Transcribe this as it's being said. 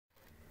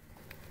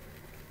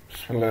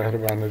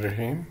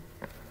Bismillahirrahmanirrahim.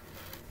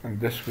 In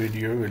this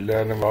video we'll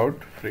learn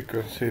about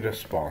frequency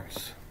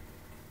response.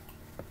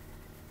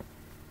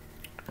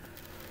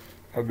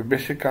 Now the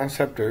basic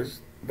concept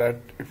is that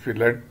if we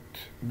let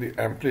the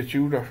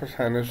amplitude of a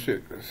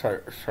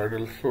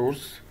sinusoidal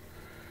source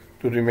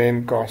to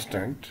remain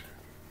constant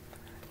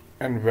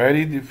and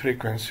vary the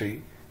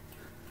frequency,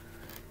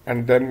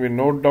 and then we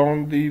note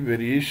down the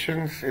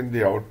variations in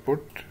the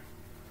output,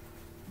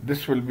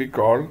 this will be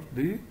called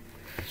the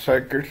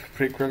circuit's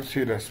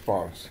frequency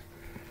response.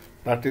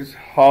 That is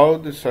how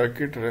the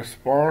circuit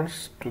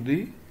responds to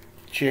the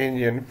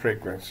change in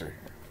frequency.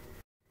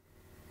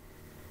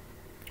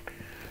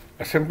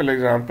 A simple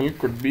example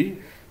could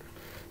be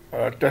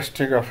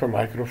testing of a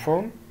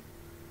microphone.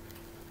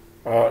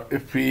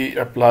 If we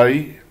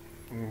apply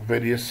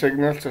various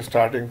signals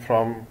starting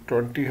from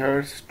 20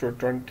 Hz to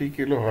 20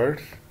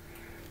 kilohertz,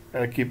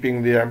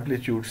 keeping the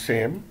amplitude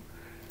same,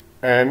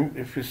 and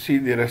if you see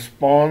the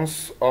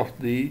response of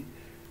the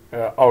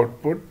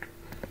output,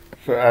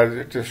 so as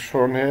it is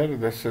shown here,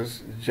 this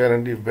is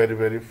generally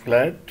very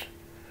flat,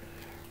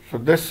 so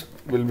this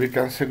will be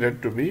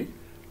considered to be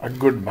a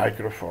good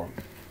microphone.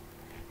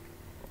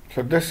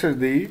 So this is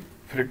the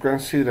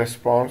frequency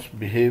response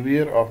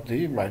behavior of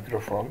the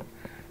microphone,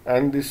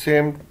 and the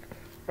same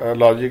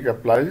logic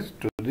applies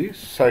to the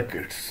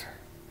circuits.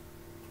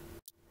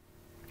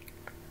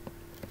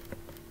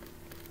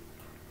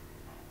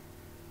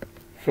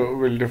 So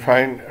we'll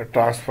define a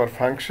transfer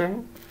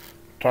function.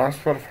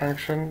 Transfer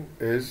function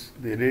is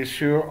the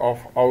ratio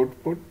of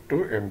output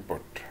to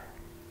input.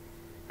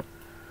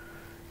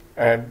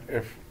 And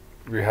if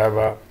we have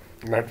a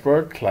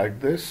network like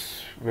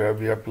this, where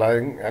we are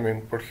applying an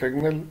input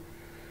signal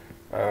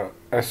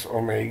S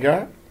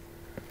omega,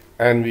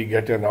 and we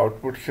get an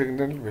output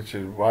signal which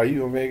is Y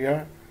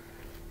omega,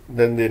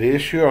 then the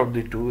ratio of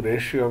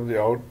the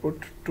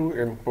output to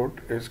input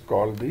is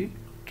called the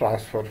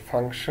transfer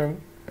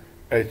function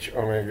H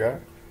omega.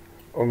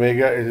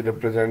 Omega is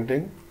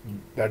representing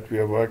that we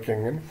are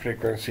working in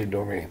frequency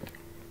domain.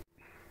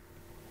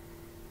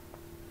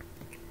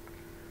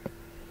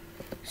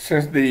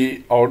 Since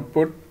the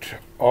output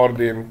or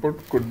the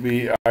input could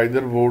be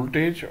either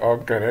voltage or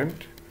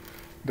current,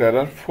 there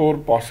are four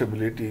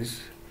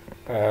possibilities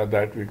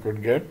that we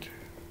could get.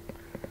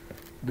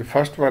 The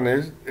first one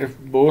is if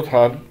both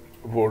are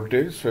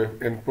voltage, so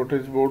if input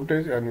is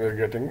voltage and we are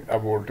getting a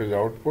voltage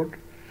output,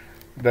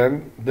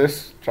 then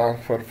this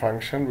transfer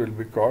function will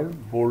be called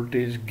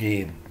voltage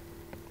gain.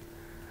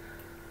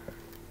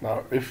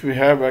 Now if we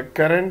have a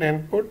current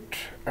input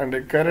and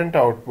a current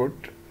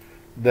output,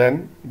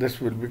 then this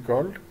will be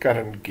called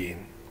current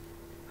gain.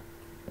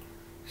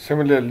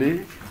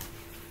 Similarly,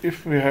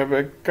 if we have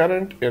a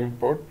current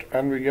input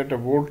and we get a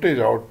voltage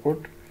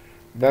output,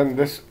 then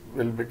this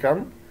will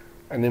become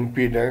an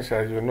impedance.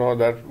 As you know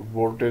that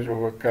voltage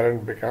over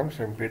current becomes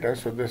impedance,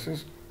 so this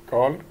is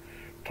called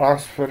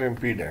transfer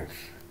impedance.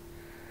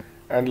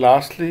 And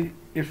lastly,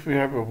 if we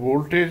have a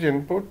voltage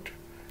input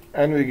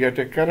and we get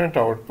a current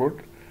output,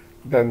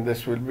 then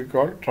this will be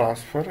called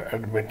transfer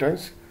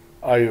admittance.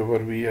 I over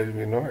V, as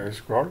we know,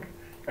 is called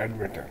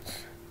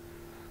admittance.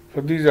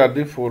 So these are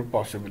the four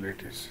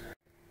possibilities.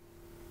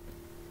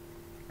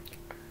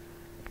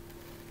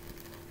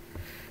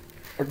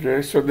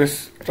 Okay, so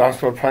this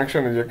transfer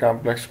function is a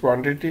complex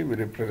quantity. We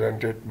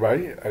represent it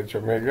by H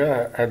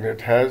omega, and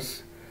it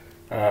has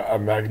a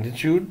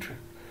magnitude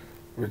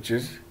which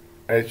is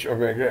H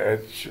omega,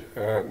 H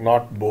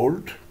not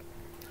bold.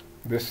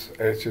 This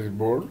H is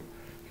bold,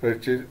 so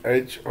it is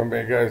H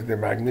omega is the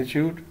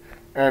magnitude,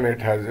 and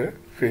it has a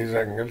phase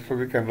angle. So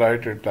we can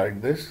write it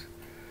like this,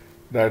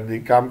 that the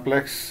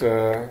complex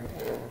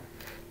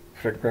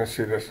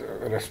frequency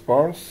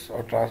response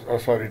or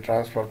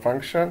transfer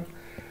function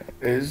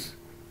is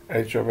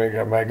H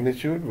omega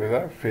magnitude with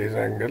a phase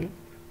angle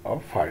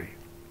of phi.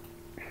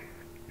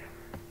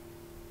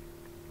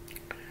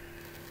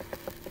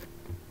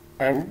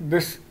 And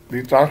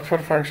the transfer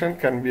function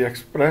can be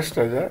expressed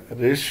as a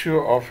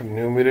ratio of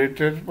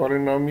numerator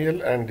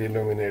polynomial and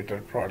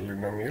denominator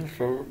polynomial.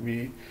 So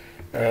we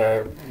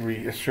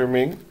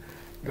assuming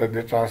that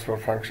the transfer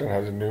function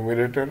has a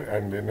numerator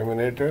and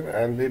denominator,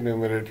 and the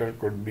numerator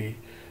could be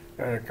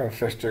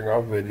consisting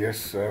of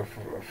various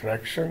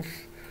fractions,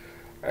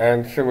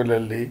 and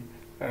similarly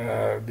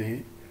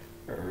the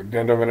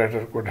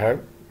denominator could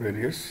have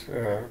various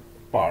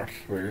parts,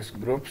 various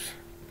groups.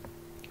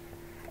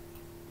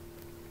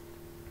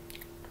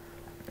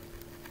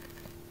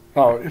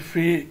 Now if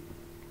we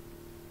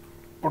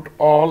put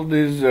all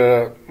these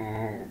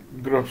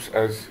groups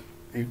as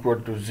equal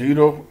to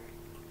 0,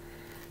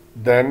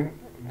 then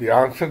the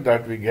answer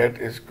that we get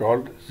is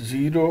called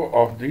 0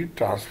 of the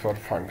transfer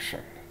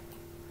function.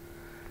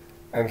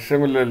 And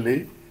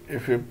similarly,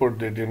 if we put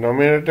the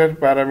denominator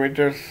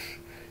parameters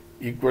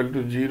equal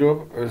to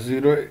 0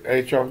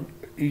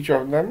 each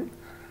of them,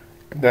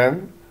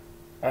 then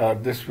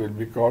this will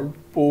be called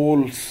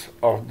poles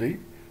of the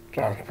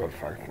transfer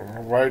function.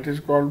 Why it is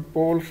called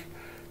poles?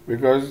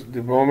 Because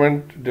the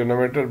moment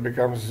denominator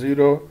becomes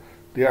 0,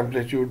 the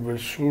amplitude will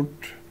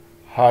shoot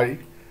high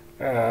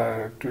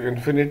to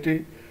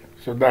infinity.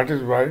 So that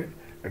is why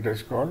it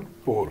is called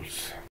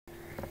poles.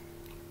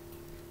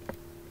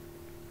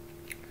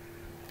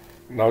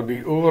 Now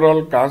the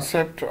overall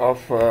concept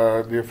of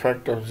the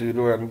effect of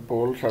zero and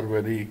poles are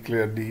very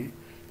clearly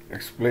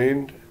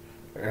explained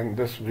in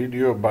this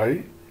video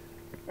by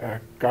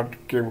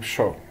Kat Kim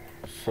Show.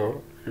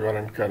 So you are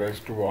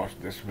encouraged to watch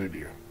this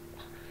video.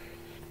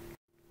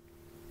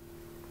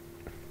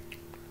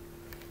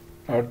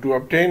 To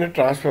obtain a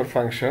transfer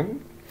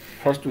function,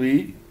 first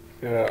we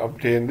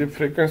obtain the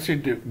frequency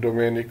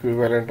domain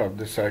equivalent of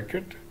the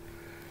circuit,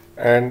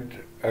 and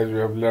as we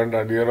have learned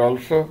earlier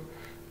also,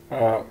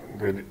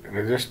 the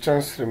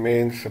resistance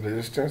remains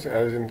resistance,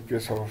 as in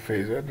case of a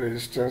phasor,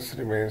 resistance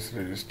remains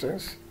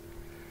resistance.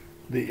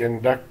 The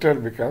inductor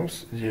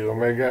becomes j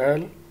omega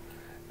L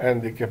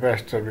and the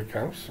capacitor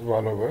becomes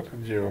 1 over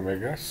j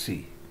omega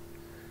C.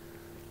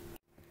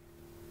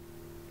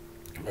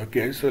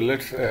 Okay, so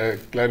let's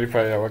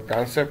clarify our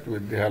concept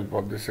with the help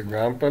of this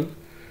example.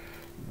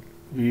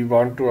 We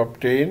want to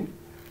obtain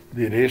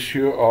the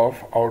ratio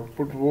of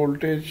output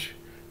voltage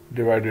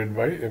divided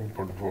by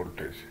input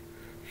voltage.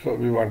 So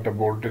we want a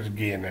voltage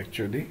gain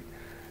actually,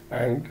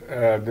 and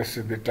this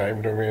is the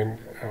time domain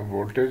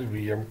voltage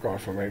Vm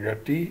cos omega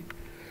t.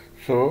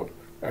 So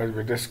as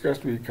we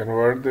discussed, we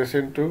convert this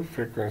into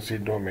frequency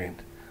domain.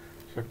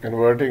 So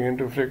converting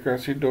into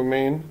frequency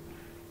domain,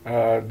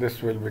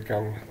 this will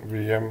become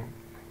Vm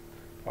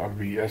or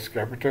Vs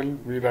capital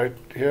we write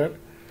here,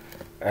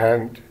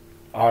 and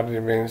R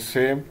remains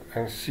same,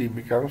 and C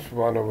becomes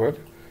 1 over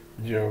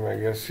j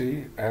omega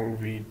C, and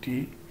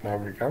Vt now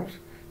becomes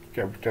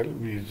capital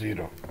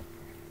V0.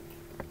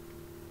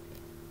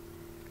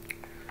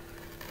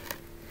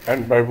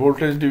 And by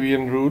voltage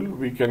division rule,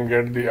 we can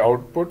get the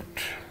output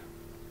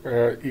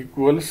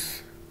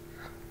equals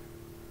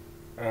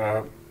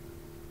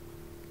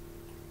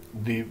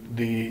the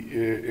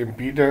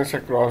impedance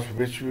across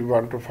which we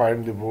want to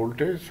find the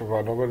voltage, so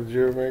 1 over j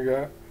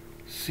omega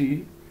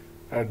C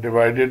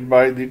divided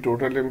by the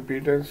total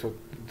impedance, so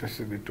this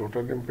is the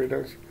total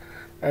impedance,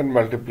 and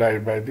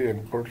multiplied by the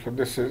input. So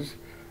this is,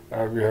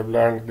 we have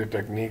learned the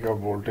technique of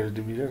voltage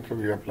division, so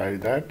we apply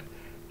that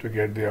to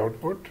get the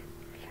output.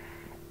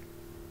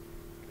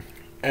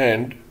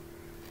 And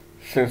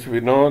since we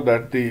know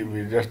that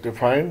we just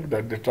defined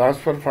that the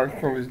transfer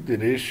function is the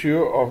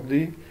ratio of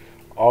the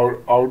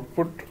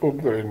output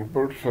over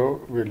input,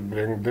 so we'll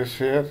bring this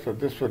here, so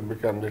this will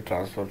become the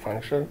transfer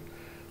function.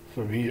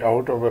 So V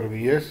out over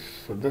Vs,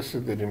 so this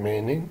is the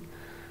remaining,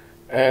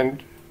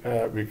 and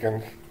we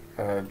can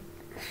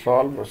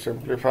solve or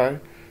simplify.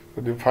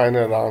 So the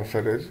final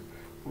answer is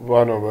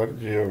 1 over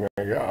j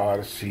omega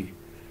Rc.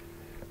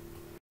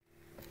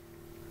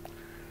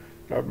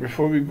 Now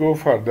before we go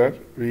further,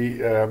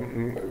 we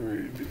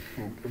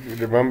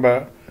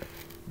remember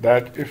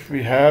that if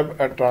we have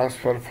a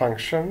transfer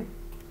function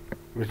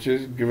which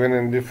is given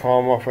in the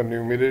form of a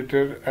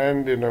numerator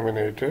and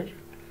denominator,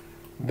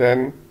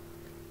 then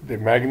the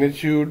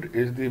magnitude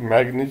is the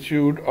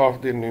magnitude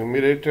of the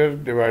numerator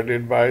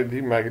divided by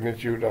the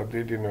magnitude of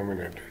the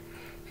denominator.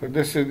 So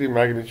this is the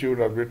magnitude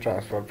of the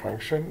transfer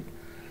function,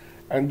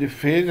 and the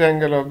phase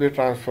angle of the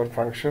transfer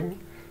function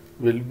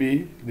will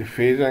be the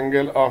phase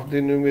angle of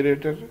the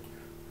numerator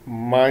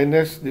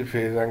minus the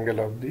phase angle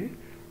of the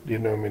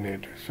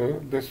denominator.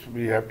 So this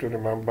we have to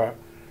remember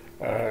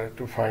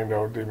to find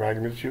out the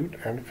magnitude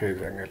and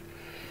phase angle.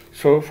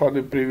 So for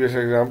the previous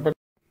example,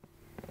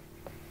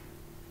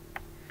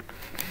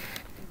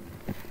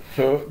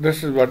 so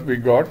this is what we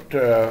got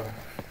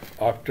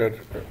after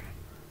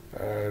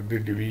the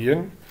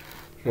division.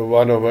 So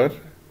 1 over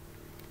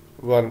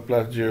 1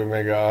 plus j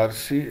omega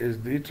Rc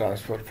is the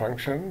transfer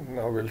function.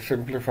 Now we'll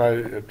simplify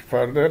it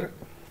further.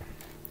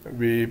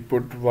 We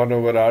put 1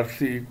 over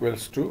Rc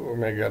equals to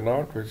omega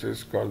naught, which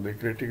is called the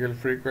critical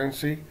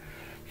frequency.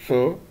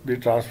 So the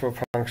transfer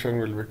function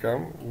will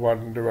become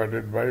 1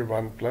 divided by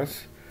 1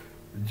 plus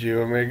j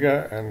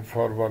omega, and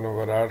for 1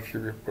 over Rc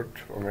we put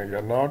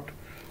omega naught.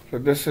 So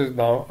this is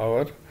now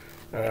our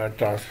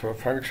transfer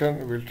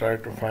function. We'll try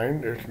to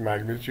find its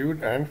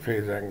magnitude and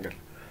phase angle.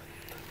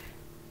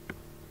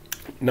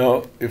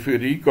 Now if you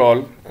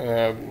recall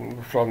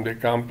from the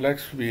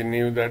complex, we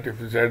knew that if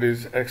z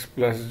is x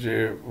plus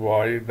j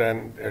y,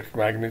 then its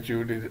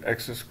magnitude is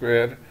x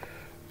square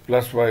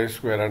plus y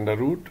square under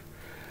root,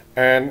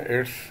 and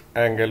its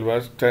angle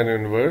was tan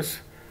inverse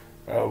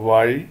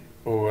y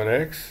over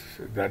x,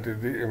 that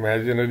is the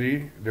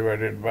imaginary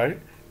divided by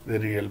the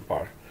real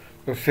part.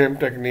 So same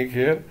technique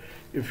here.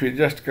 If we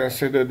just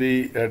consider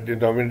the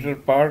denominator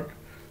part,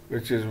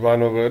 which is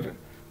 1 over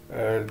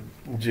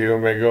j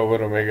omega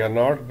over omega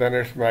naught, then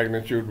its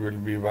magnitude will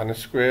be 1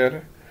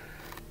 square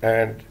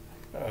and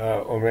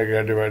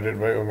omega divided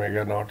by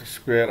omega naught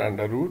square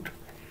under root,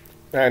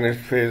 and its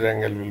phase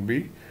angle will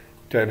be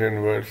tan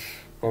inverse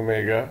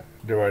omega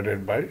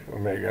divided by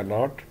omega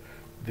naught,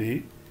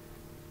 the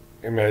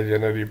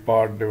imaginary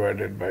part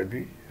divided by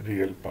the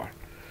real part.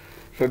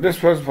 So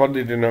this was for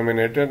the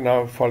denominator.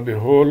 Now for the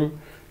whole,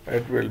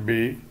 it will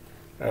be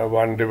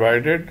 1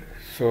 divided.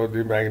 So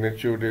the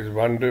magnitude is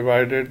 1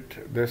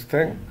 divided this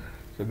thing.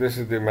 So this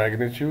is the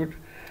magnitude,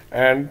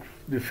 and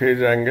the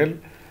phase angle,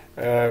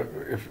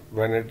 if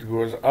when it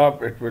goes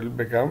up, it will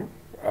become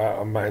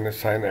a minus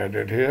sign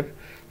added here.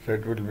 So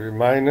it will be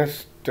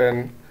minus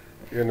 10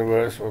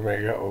 inverse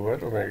omega over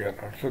omega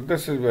naught. So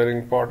this is very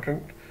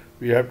important.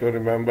 We have to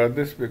remember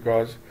this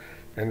because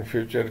in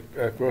future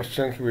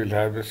questions we will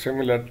have a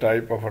similar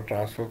type of a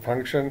transfer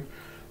function.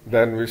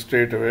 Then we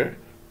straight away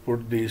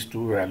put these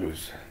two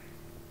values.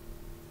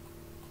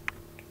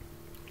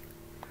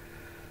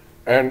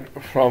 And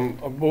from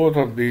both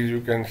of these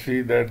you can see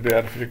that they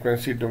are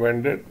frequency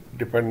dependent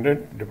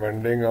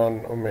depending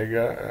on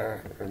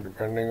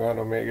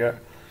omega.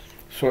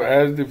 So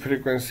as the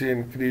frequency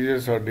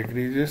increases or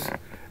decreases,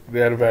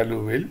 their value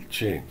will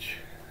change.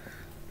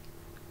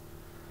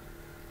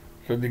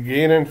 So the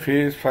gain and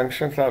phase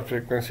functions are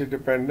frequency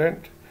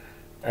dependent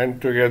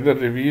and together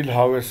reveal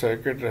how a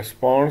circuit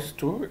responds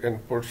to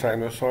input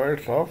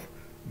sinusoids of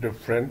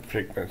different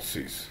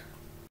frequencies.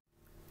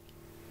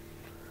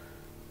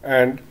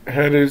 And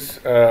here is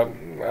a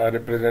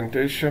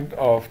representation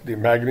of the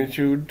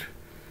magnitude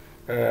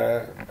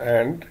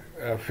and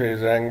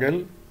phase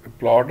angle, a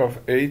plot of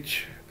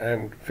H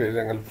and phase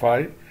angle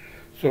phi.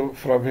 So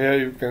from here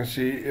you can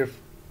see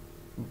if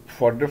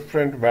for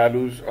different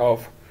values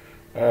of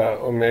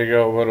omega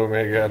over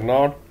omega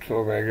naught, so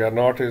omega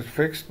naught is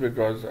fixed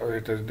because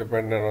it is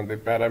dependent on the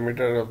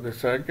parameter of the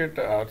circuit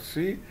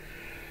RC.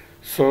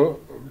 So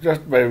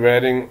just by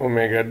varying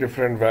omega,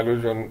 different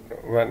values on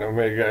when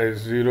omega is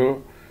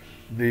 0,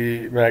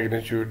 the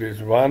magnitude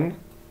is 1.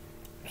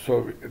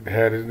 So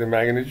here is the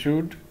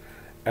magnitude,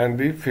 and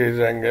the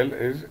phase angle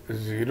is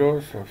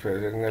 0. So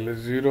phase angle is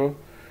 0.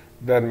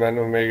 Then when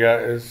omega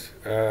is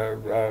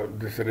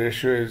this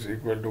ratio is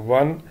equal to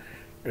 1,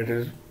 it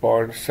is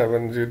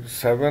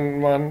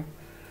 0.7071,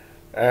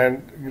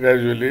 and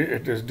gradually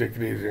it is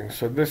decreasing.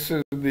 So this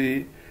is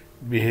the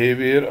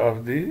behavior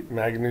of the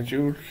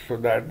magnitude. So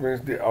that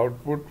means the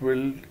output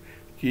will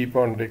keep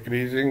on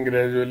decreasing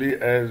gradually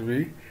as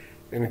we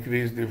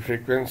increase the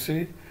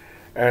frequency,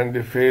 and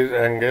the phase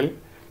angle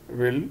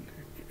will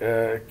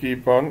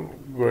keep on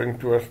going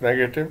towards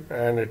negative,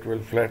 and it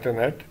will flatten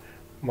at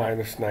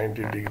minus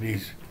 90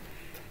 degrees.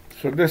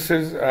 So this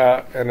is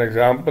an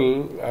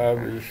example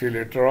we'll see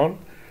later on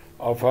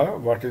of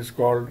what is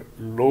called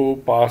low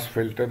pass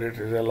filter. It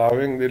is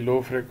allowing the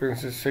low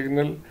frequency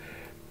signal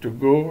to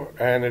go,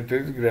 and it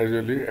is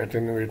gradually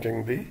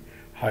attenuating the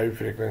high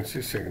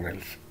frequency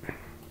signals.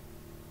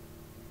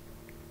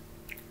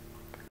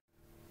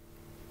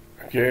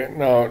 Okay,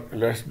 now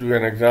let's do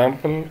an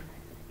example.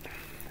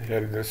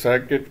 Here is the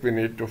circuit. We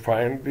need to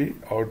find the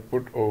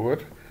output over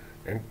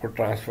input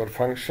transfer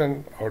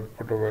function,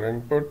 output over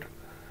input.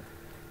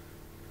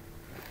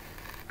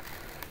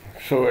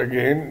 So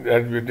again,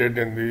 as we did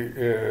in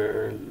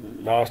the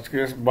last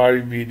case, by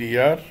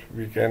VDR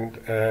we can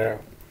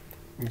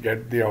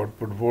get the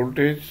output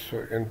voltage.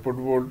 So input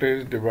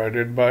voltage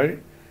divided by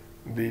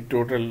the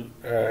total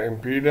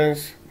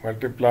impedance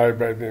multiplied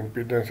by the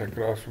impedance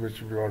across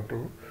which we want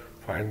to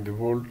find the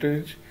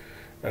voltage.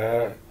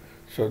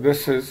 So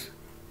this is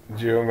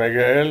j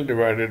omega L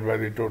divided by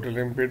the total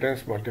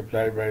impedance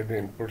multiplied by the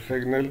input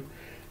signal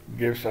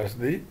gives us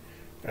the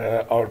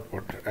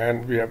output,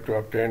 and we have to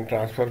obtain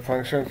transfer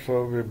function.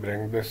 So we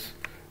bring this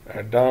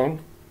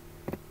down.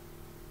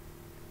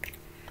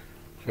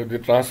 So the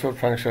transfer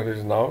function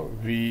is now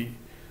V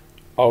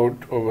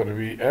out over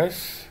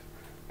Vs,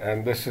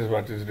 and this is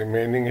what is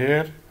remaining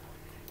here.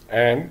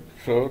 And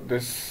so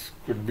this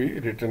could be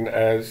written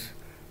as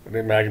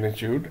the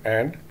magnitude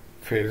and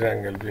phase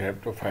angle. We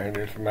have to find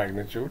its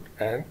magnitude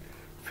and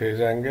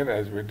phase angle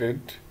as we did,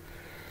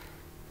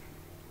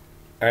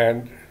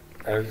 and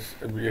as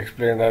we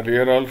explained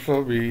earlier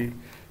also, we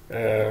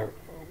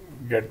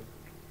get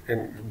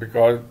in,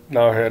 because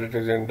now here it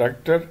is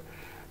inductor,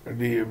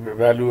 the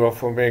value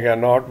of omega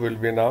naught will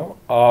be now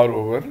R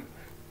over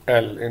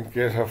L. In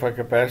case of a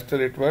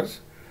capacitor it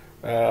was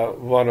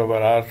 1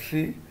 over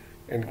RC.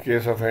 In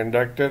case of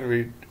inductor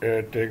we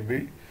take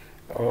the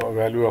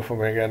value of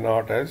omega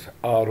naught as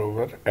R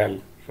over L.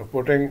 So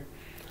putting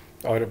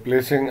or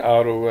replacing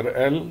R over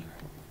L,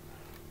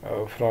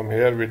 from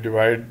here we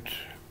divide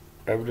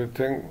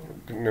everything,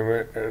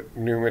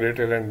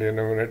 numerator and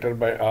denominator,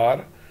 by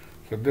R.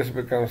 So this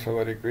becomes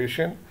our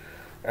equation,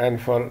 and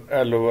for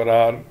L over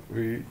R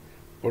we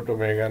put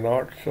omega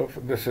naught. So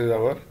this is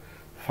our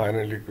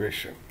final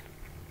equation.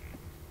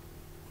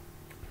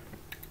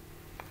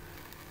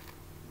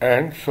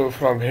 And so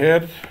from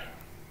here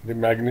the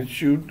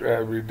magnitude,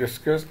 we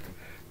discussed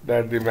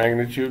that the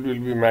magnitude will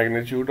be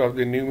magnitude of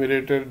the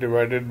numerator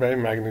divided by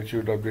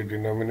magnitude of the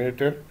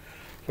denominator.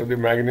 So the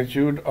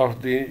magnitude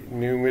of the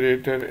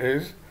numerator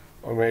is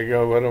omega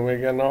over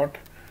omega naught,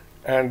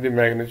 and the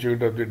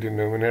magnitude of the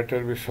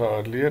denominator we saw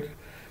earlier,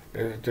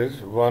 it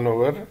is 1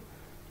 over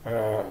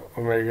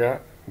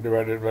omega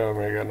divided by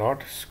omega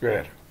naught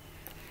square.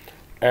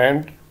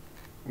 And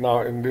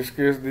now in this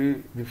case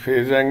the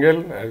phase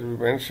angle, as we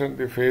mentioned,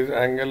 the phase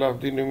angle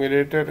of the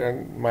numerator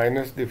and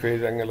minus the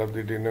phase angle of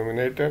the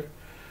denominator.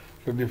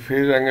 So the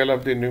phase angle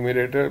of the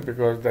numerator,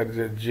 because there is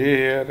a j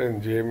here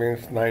and j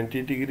means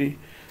 90 degree,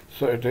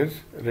 so it is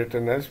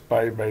written as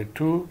pi by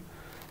 2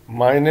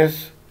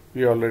 minus,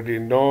 we already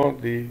know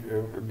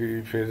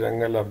the phase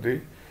angle of the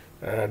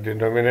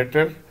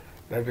denominator,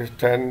 that is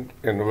tan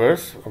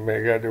inverse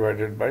omega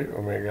divided by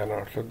omega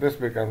naught. So this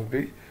becomes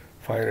the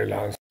final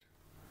answer.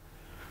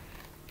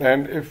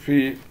 And if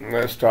we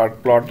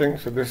start plotting,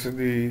 so this is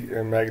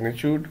the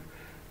magnitude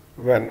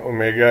when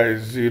omega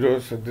is 0,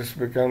 so this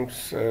becomes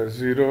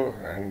 0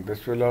 and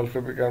this will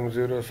also become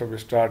 0. So we're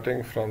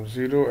starting from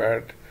 0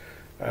 at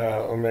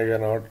omega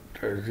naught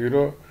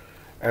 0,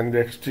 and the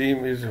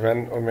extreme is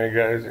when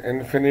omega is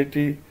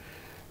infinity.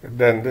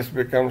 Then this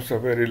becomes a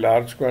very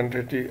large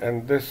quantity,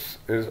 and this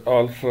is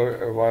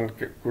also one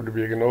could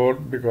be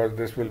ignored because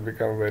this will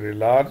become very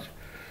large.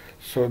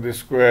 So the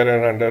square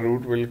and under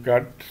root will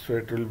cut, so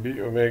it will be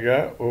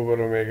omega over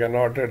omega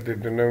naught at the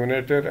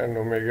denominator and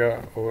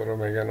omega over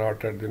omega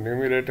naught at the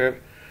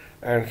numerator,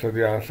 and so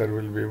the answer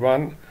will be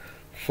 1.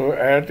 So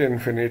at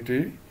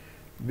infinity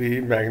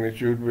the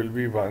magnitude will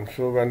be 1.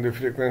 So when the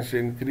frequency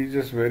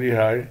increases very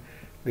high,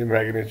 the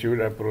magnitude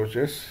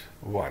approaches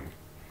 1.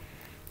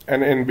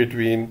 And in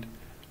between,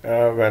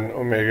 when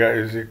omega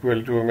is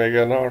equal to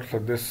omega naught, so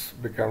this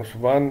becomes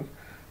 1,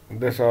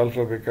 this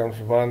also becomes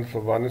 1, so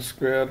 1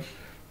 square.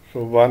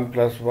 So 1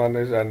 plus 1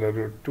 is under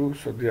root 2,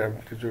 so the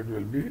amplitude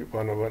will be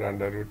 1 over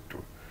under root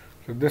 2.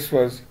 So this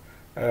was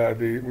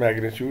the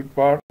magnitude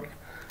part,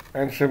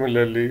 and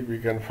similarly we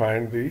can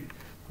find the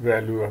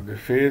value of the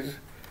phase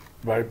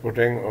by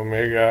putting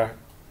omega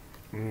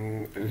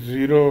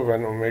 0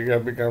 when omega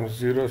becomes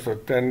 0, so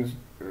tan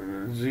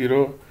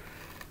 0,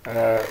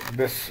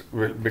 this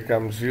will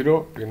become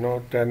 0, you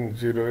know, tan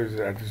 0 is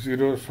at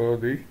 0, so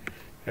the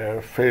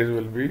phase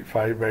will be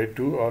 5 by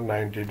 2 or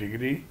 90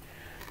 degree.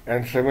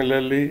 And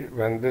similarly,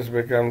 when this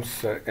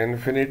becomes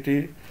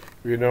infinity,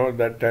 we know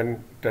that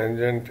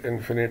tangent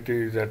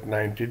infinity is at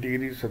 90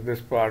 degrees, so this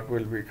part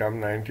will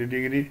become 90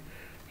 degree.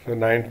 So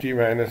 90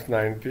 minus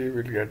 90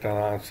 will get an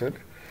answer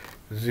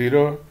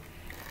 0.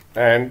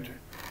 And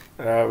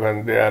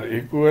when they are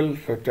equal,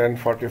 so tan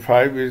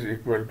 45 is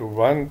equal to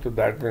 1, so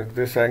that means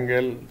this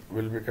angle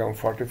will become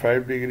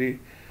 45 degree.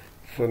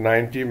 So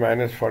 90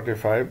 minus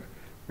 45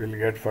 will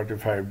get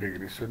 45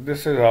 degrees. So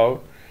this is how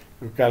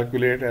you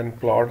calculate and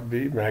plot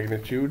the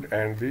magnitude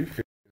and the phase.